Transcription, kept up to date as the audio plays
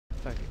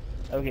Fuck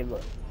it. Okay,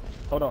 look.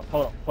 Hold on.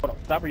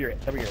 Stop where you're at.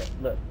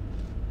 Look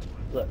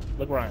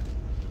where I'm.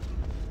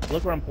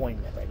 Look where I'm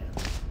pointing at right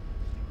now.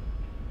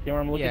 See where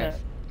I'm looking Yes. at?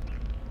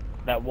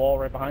 That wall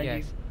right behind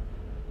Yes.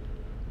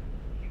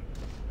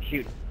 you?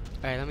 Shoot.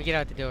 Alright, let me get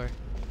out the door.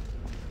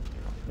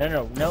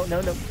 No.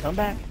 Come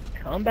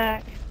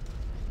back.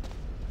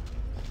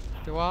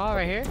 The wall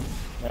right here?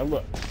 Now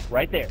look.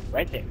 Right there.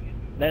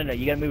 No.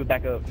 You gotta move it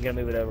back over. You gotta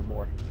move it over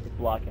more. It's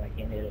blocking. I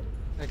can't hit it.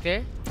 Right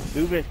there?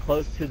 Move it as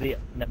close to the.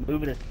 No,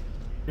 move it as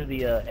to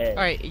the edge.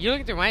 Alright, you're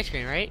looking through my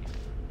screen, right?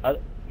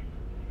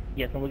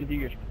 Yes, I'm looking through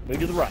your. Move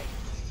to the right.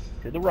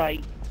 To the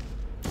right.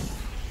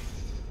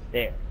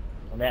 There.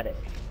 On that edge.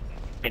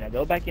 Okay, now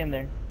go back in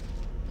there.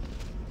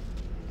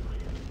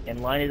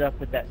 And line it up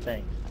with that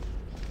thing.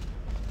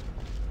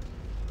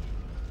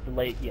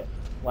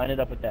 Line it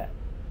up with that.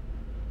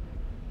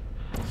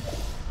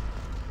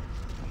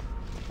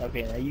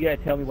 Okay, now you gotta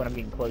tell me when I'm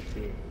getting close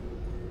to it.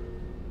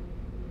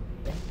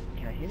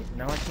 Can I hit it?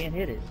 No, I can't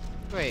hit it.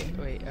 Wait,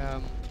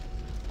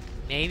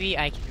 maybe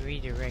I can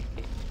redirect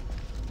it.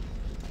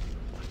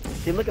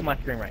 See, look at my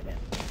screen right now.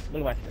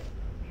 Look at my screen.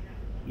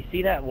 You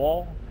see that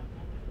wall?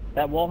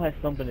 That wall has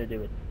something to do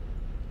with it.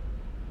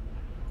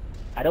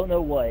 I don't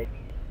know what,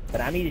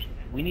 but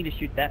we need to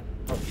shoot that.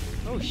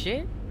 Oh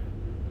shit!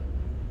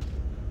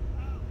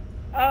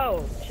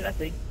 Oh, shit, I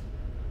see.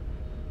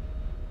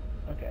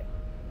 Okay.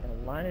 I'm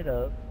gonna line it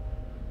up.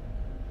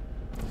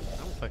 I'm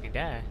gonna fucking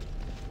die.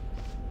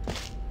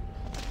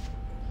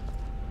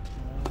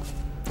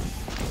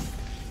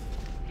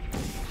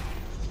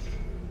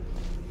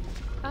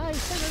 Ah, you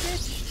son of a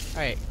bitch!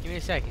 Alright, give me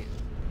a second.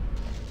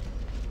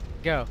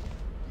 Go.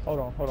 Hold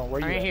on.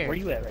 Where you Right at? here. Where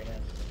you at right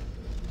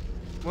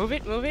now? Move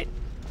it,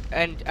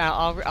 and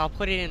I'll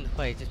put it in the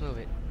place. Just move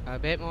it a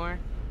bit more.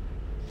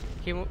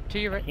 Can you move to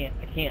your right?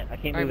 I can't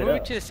Alright, move move it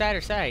it up. to the side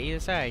or side, either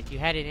side. You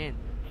had it in.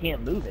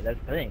 Can't move it. That's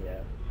the thing,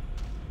 though.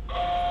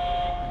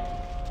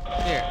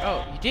 There.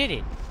 Oh, you did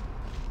it.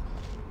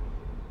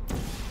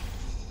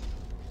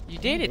 You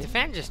did it. The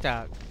fan just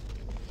stopped.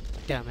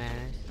 Dumbass.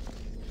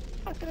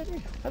 What did I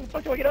do? How the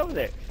fuck do I get over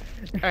there?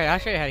 Alright, I'll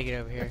show you how to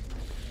get over here.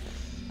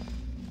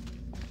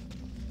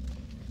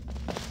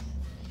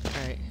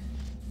 Alright.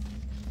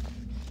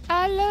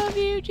 I love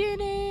you,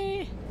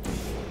 Jenny!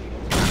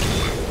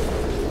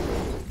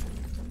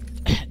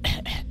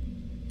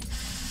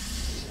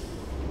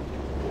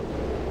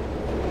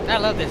 I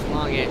love this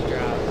long ass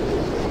drop.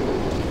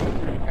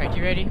 Alright,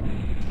 you ready?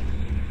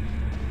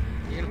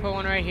 You're gonna put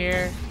one right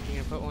here.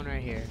 You're gonna put one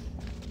right here.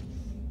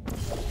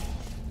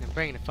 And I'm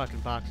bringing the fucking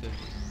box with me.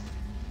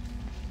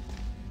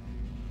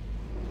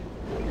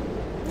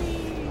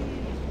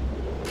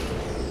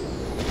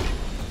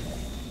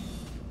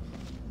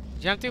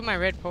 Jump through my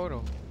red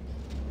portal.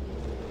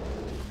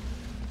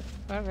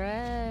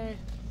 Alright.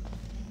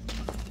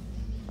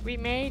 We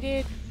made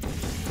it.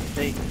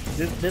 See,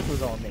 this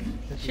was on me.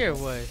 Sure it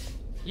was.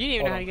 You didn't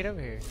even know how to get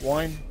over here.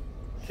 1,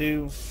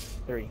 2,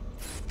 3.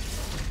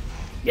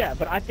 Yeah,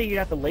 but I figured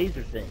out the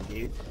laser thing,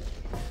 dude.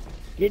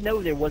 Getting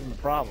over there wasn't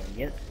the problem.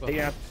 Figuring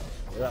out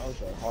that was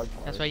the hard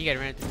part. That's why you gotta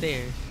run up the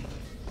stairs.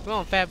 Come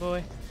on, fat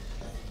boy.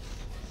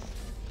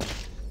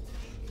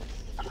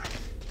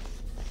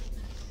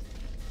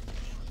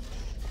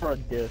 For a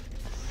disc.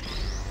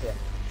 Yeah.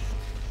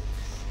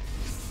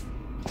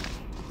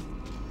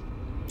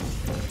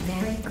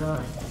 Very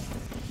good.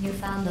 You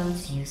found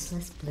those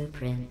useless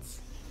blueprints.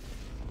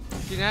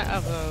 Do not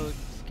upload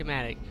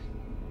schematic.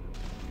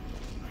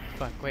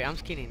 Fuck, wait, I'm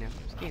skinny enough.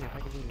 I can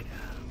do it.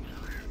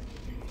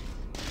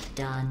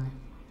 Done.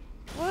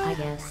 I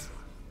guess.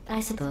 I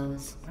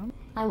suppose.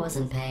 I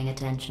wasn't paying I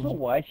don't know attention.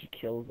 why she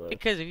kills us.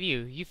 Because of you.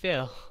 You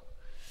fail.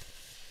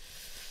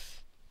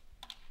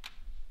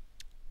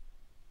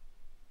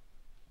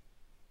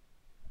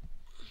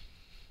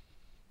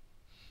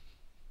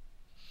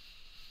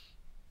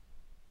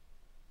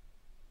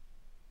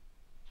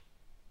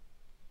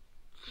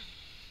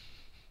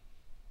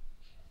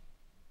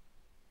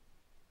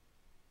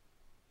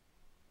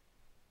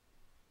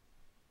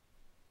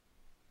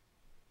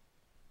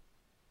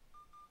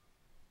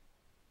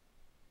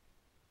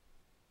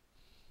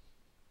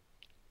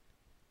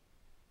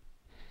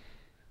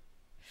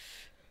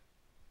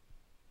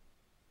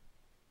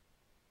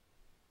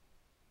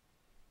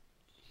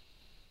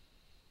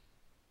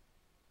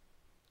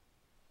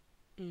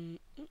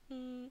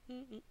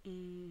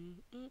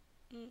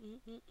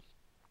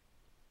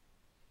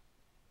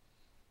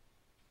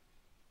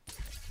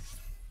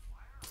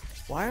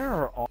 Why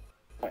are our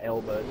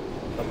elbows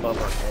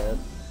above our head?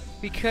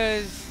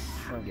 Because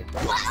I don't get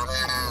that.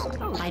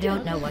 I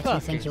don't know what you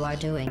think you are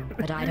doing,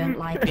 but I don't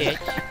like it.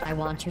 Bitch. I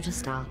want you to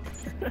stop.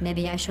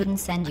 Maybe I shouldn't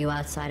send you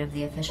outside of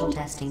the official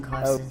testing Oh,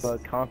 courses.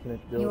 but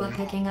confidence You are building.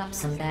 picking up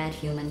some bad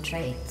human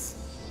traits.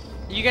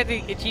 you got the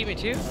achievement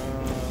too?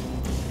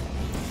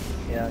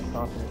 Yeah,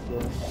 confidence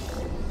building.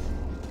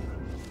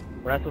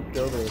 We're not supposed to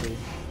go over there, dude.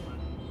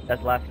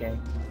 That's last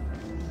game.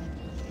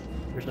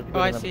 We're supposed to go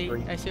Oh, to I number see.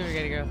 3. I see where we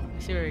gotta go. I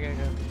see where we gotta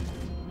go.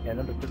 Yeah,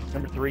 number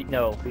 3.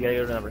 No, we gotta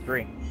go to number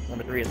 3.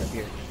 Number 3 is up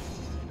here.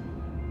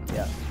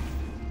 Yeah.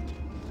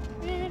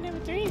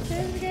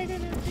 says we gotta go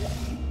down too.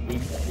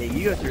 Yeah,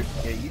 you go through.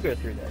 Yeah, you go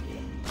through that.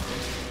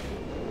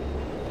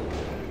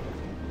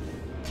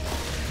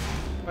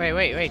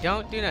 Wait,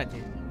 don't do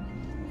nothing.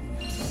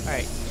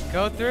 Alright,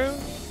 go through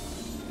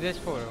this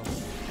portal. I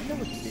know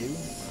what to do.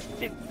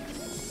 Dude.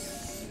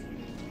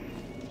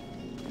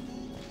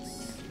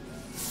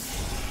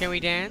 Can we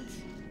dance?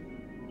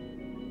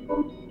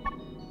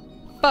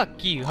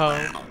 Fuck you, ho.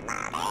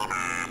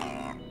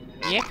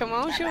 Yeah, come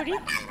on, shorty.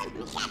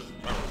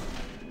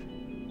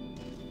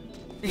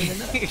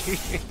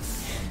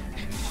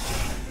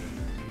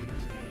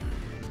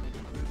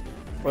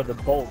 For the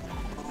bolt.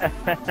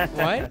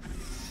 What?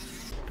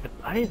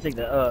 I didn't think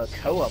the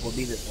co-op would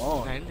be this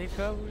long. I didn't think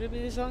co-op would be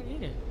this long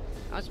either.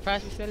 I'm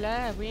surprised we're still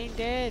alive. We ain't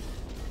dead.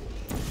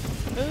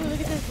 Ooh, look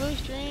at this blue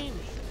stream.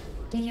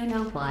 Do you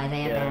know why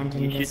they Yeah,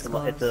 abandoned you this should.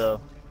 course? It's a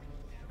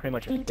pretty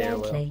much a Too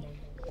stairwell. deadly.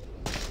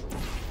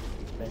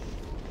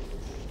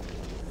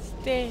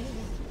 Stay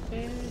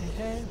in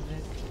heaven.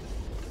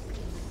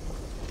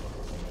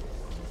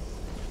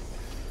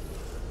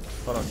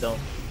 Hold on, don't,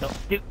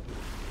 dude.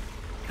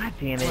 God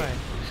damn it!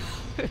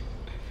 What?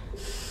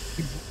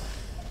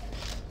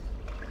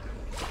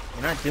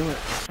 You're not doing it.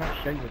 I'm trying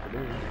to show you what to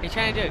do. You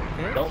trying to do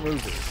it? Don't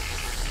move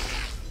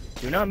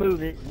it. Do not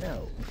move it.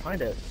 No, I'm trying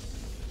to.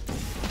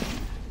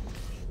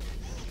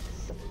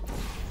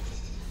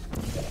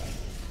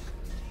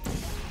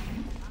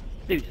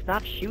 Dude,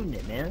 stop shooting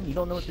it, man. You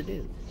don't know what to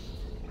do.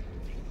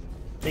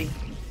 See?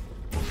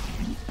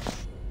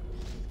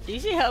 You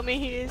should help me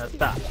here.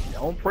 Stop.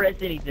 Don't press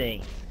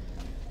anything.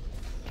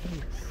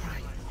 Jesus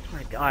Christ. Oh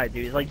my God,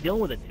 dude. It's like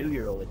dealing with a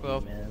 2-year-old with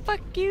Well, you, man.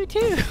 fuck you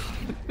too.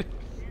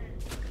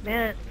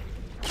 Man.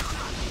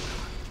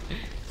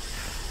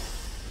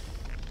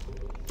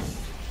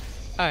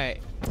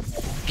 Alright.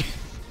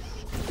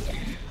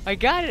 I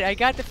got it. I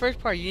got the first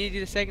part. You need to do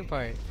the second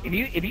part.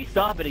 If you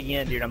stop it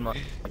again, dude, I'm not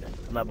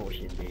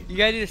bullshitting, dude. You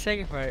gotta do the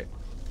second part.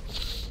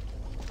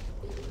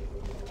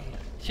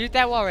 Shoot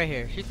that wall right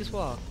here. Shoot this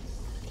wall.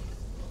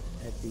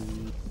 At the...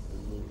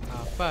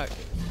 Oh, fuck.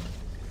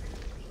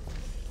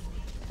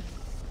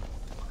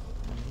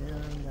 Yeah,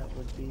 that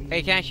would be...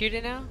 Hey, can I shoot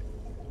it now?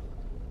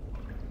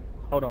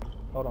 Hold on.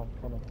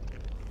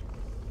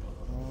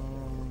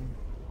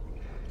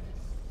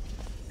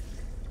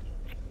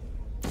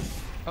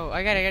 Oh,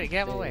 I got it.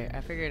 Get out of my way.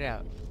 I figured it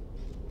out.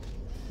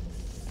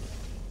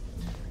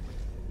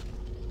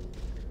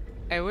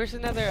 Hey, where's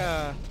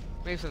another,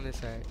 maybe it's on this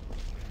side.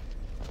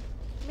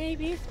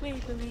 Maybe it's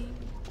Maybelline.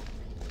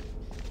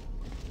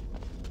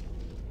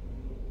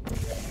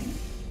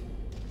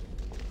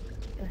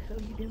 What the hell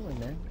are you doing,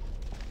 man?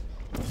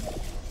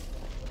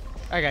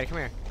 I got it. Come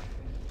here.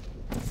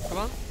 Come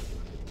on.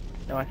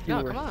 No, I see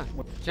No, where... come on.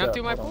 what's Jump up.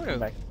 through my Hold on, portal.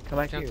 Come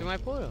back Jump here. through my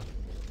portal.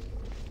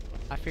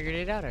 I figured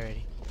it out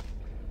already.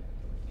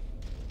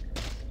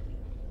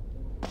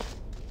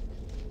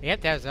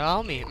 Yep, that was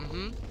all me.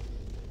 Mm-hmm.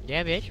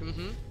 Yeah, bitch.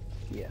 Mm-hmm.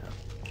 Yeah.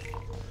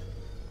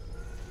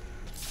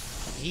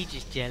 He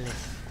just jealous.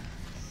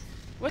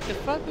 What the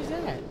fuck was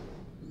that?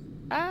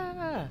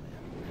 Ah!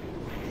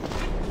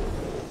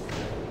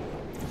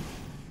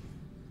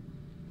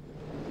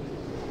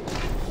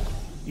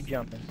 You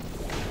jumping.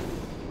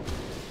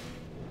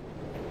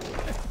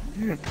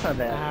 My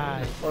bad.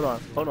 Ah. Hold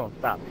on.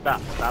 Stop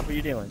what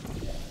you're doing.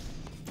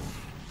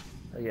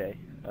 Okay.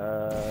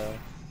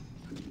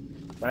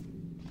 Right?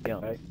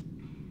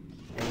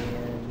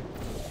 And...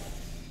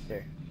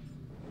 there.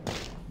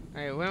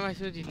 Alright, what am I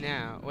supposed to do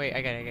now? Wait,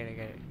 I got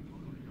it.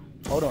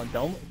 Hold on,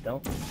 don't.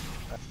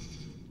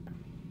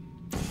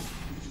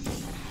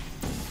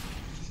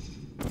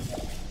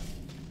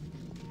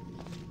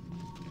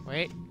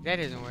 Wait, that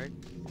doesn't work.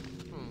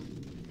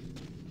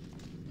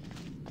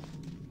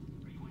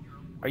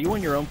 Are you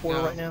on your own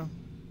portal No. right now?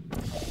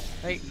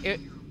 Like, it...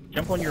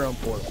 Jump on your own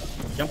portal.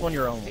 Jump on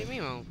your own. What do you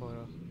mean my own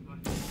portal?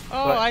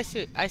 Oh, What? I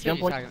see what Jump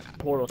you're on talking your about.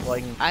 portal so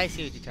I can... I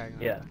see what you're talking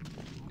about. Yeah.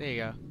 There you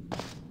go.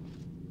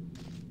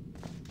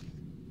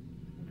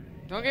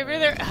 Don't get rid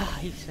of there. Ah,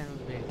 you son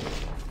of a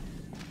bitch.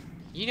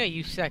 You know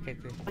you suck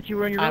at this. But you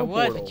were on your I own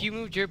was, portal. but you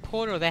moved your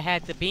portal that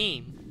had the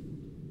beam.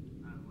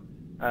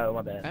 Oh,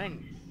 my bad. I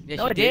didn't. Yes,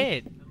 No, you I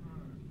did. did.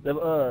 The,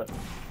 oh,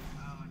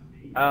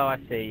 I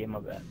see. My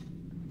bad.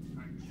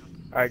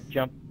 Alright,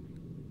 jump.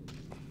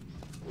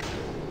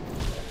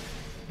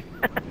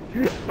 My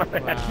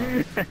bad.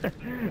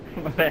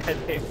 My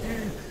bad, dude.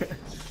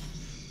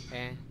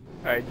 Yeah.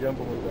 Alright, jump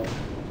on that.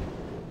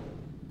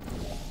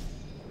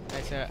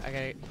 Alright, so I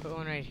gotta put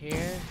one right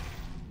here.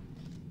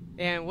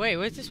 And wait,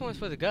 where's this one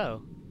supposed to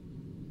go?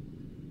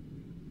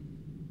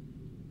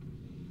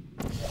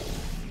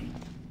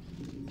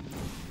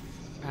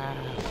 Ah,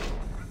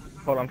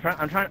 Hold on,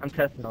 I'm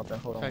testing something.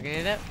 Hold on. fucking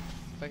it up,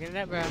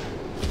 bro.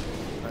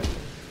 Alright,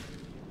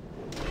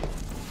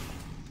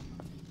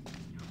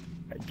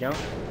 jump.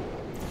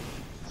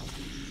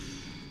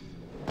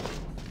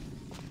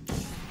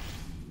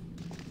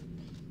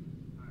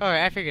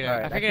 Alright, I figured it out.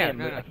 Alright, I figured it out.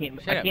 No, I no.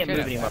 can't Shut up, move shut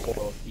up. any of my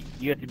portals.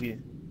 You have to be...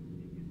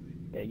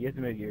 Yeah, you have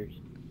to move yours.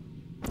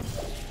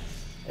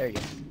 There you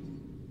go.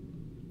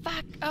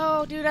 Fuck!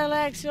 Oh, dude, I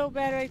lagged so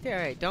bad right there.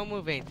 Alright, don't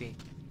move anything.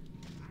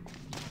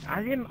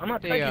 I'm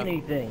not There you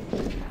touching go.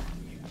 anything.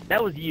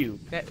 That was you.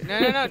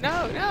 No,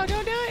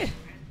 don't do it.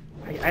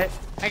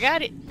 I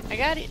got it. I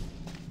got it.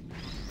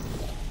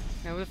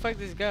 Now, where the fuck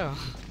does this go?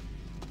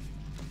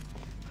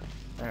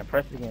 Alright,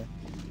 press it again.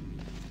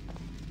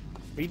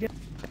 What are you doing?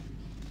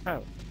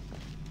 Oh.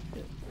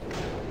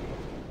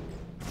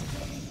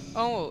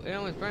 Oh, it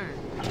almost burned.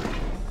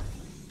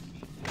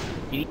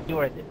 You do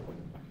right there.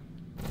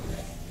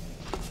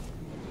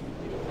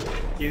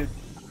 Dude.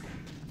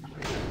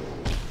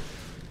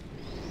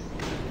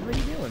 What are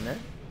you doing, man?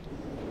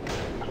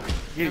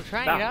 Dude, I'm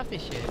trying stop. to get off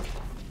this shit.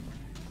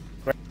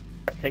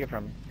 Take it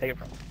from me. Take it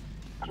from me.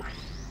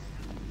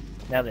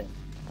 Now then.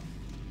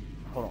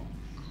 Hold on.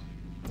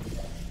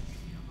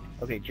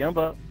 Okay, jump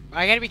up.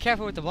 I gotta be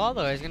careful with the ball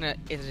though. It's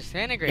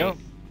disintegrate. Jump.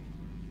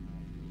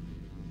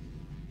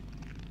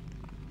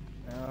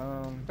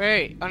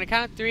 Wait, on the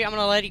count of 3, I'm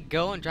gonna let it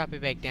go and drop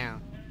it back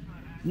down.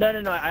 No,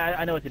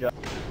 I know what to do.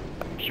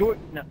 Short,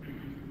 no.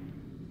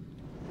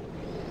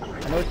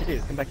 I know what to do.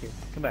 Come back here.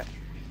 Come back.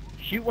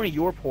 Shoot one of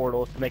your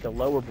portals to make a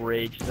lower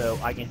bridge so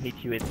I can hit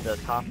you at the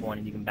top one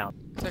and you can bounce.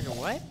 It's like a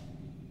what?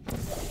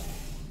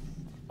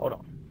 Hold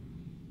on.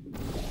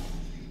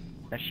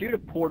 Now shoot a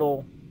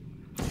portal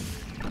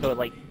so it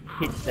like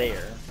hits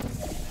there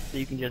so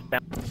you can just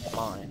bounce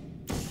on.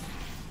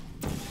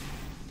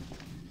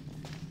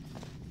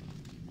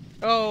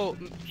 Oh,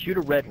 Shoot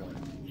a red one.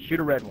 Shoot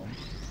a red one.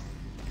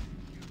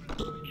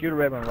 Shoot a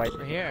red one right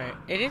right here.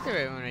 It is a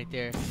red one right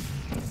there.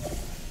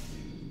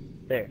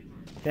 there.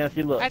 Now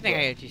see, look. I think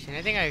look. I got you, Shin.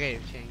 I think I got you,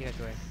 Shin. Get out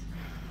the way.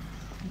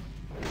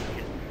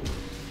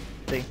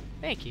 See?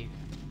 Thank you.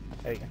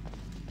 There you go.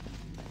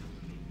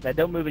 Now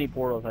don't move any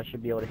portals. I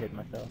should be able to hit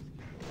myself.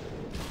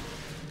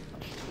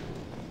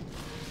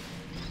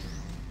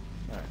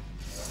 Alright.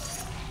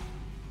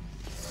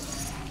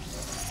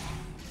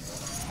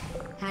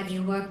 Have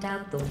you worked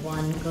out the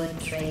one good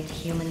trait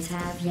humans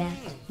have yet?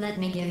 Let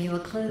me give you a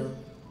clue.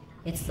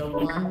 It's the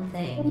one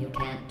thing you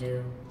can't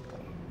do.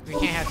 We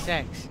can't have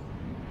sex.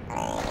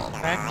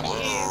 Fuck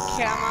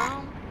you. Come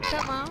on.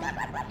 Come on.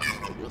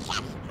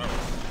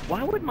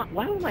 Why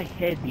would my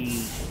head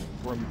be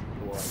removed?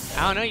 I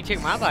don't know. You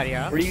took my body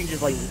off. Where you can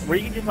just like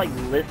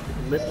lift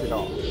it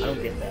off. I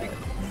don't get that.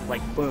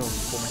 Like boom,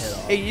 pull my head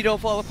off. Hey, you don't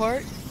fall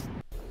apart?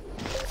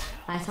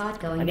 I thought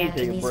I going need back to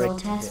to take a these break old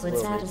tests a would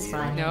little bit,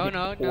 satisfy dude.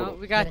 me. No.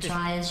 We got But this.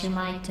 try as you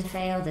might to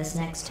fail this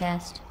next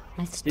test,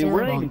 I Dude, still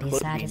we're not won't even be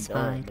close to being done,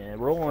 satisfied. man.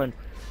 We're on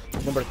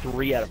number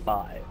 3 out of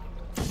 5.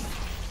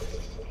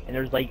 And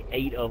there's like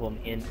 8 of them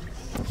in.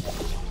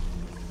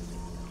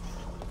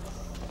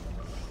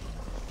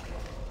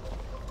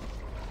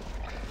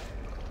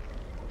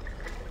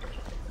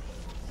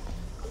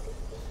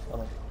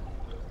 Hold on.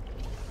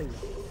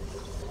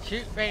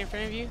 Shoot right in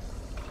front of you.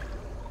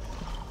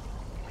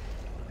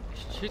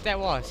 Shoot that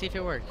wall. See if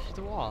it works. Shoot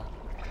the wall.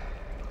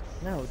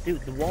 No,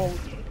 dude, the wall.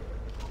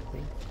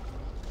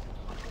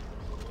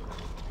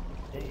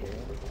 There.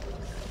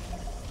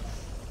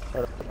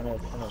 Hold on, I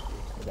know.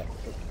 Okay.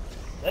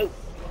 Oh!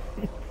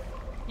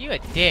 You a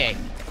dick.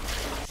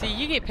 See,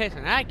 you get pissed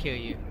when I kill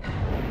you.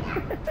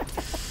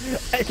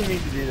 I didn't mean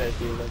to do that,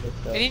 dude.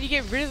 And then you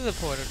get rid of the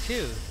portal,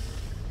 too.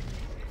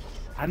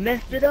 I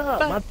messed it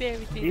up. Fucked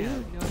everything dude.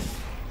 up. No.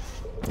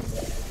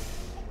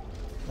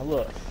 Now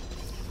look.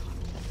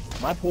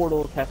 My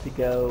portals have to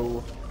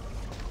go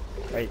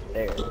right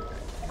there.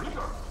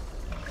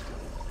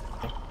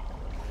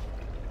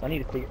 I need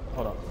to figure.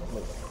 Hold on.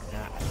 Look.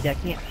 Nah, I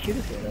can't shoot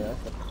it there.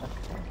 That's the problem.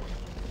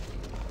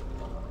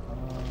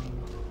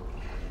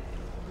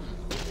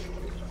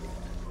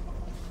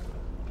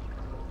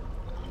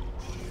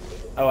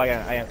 Oh, I know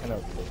what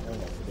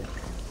to do.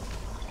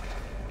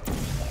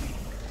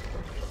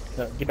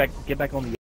 No, get back on the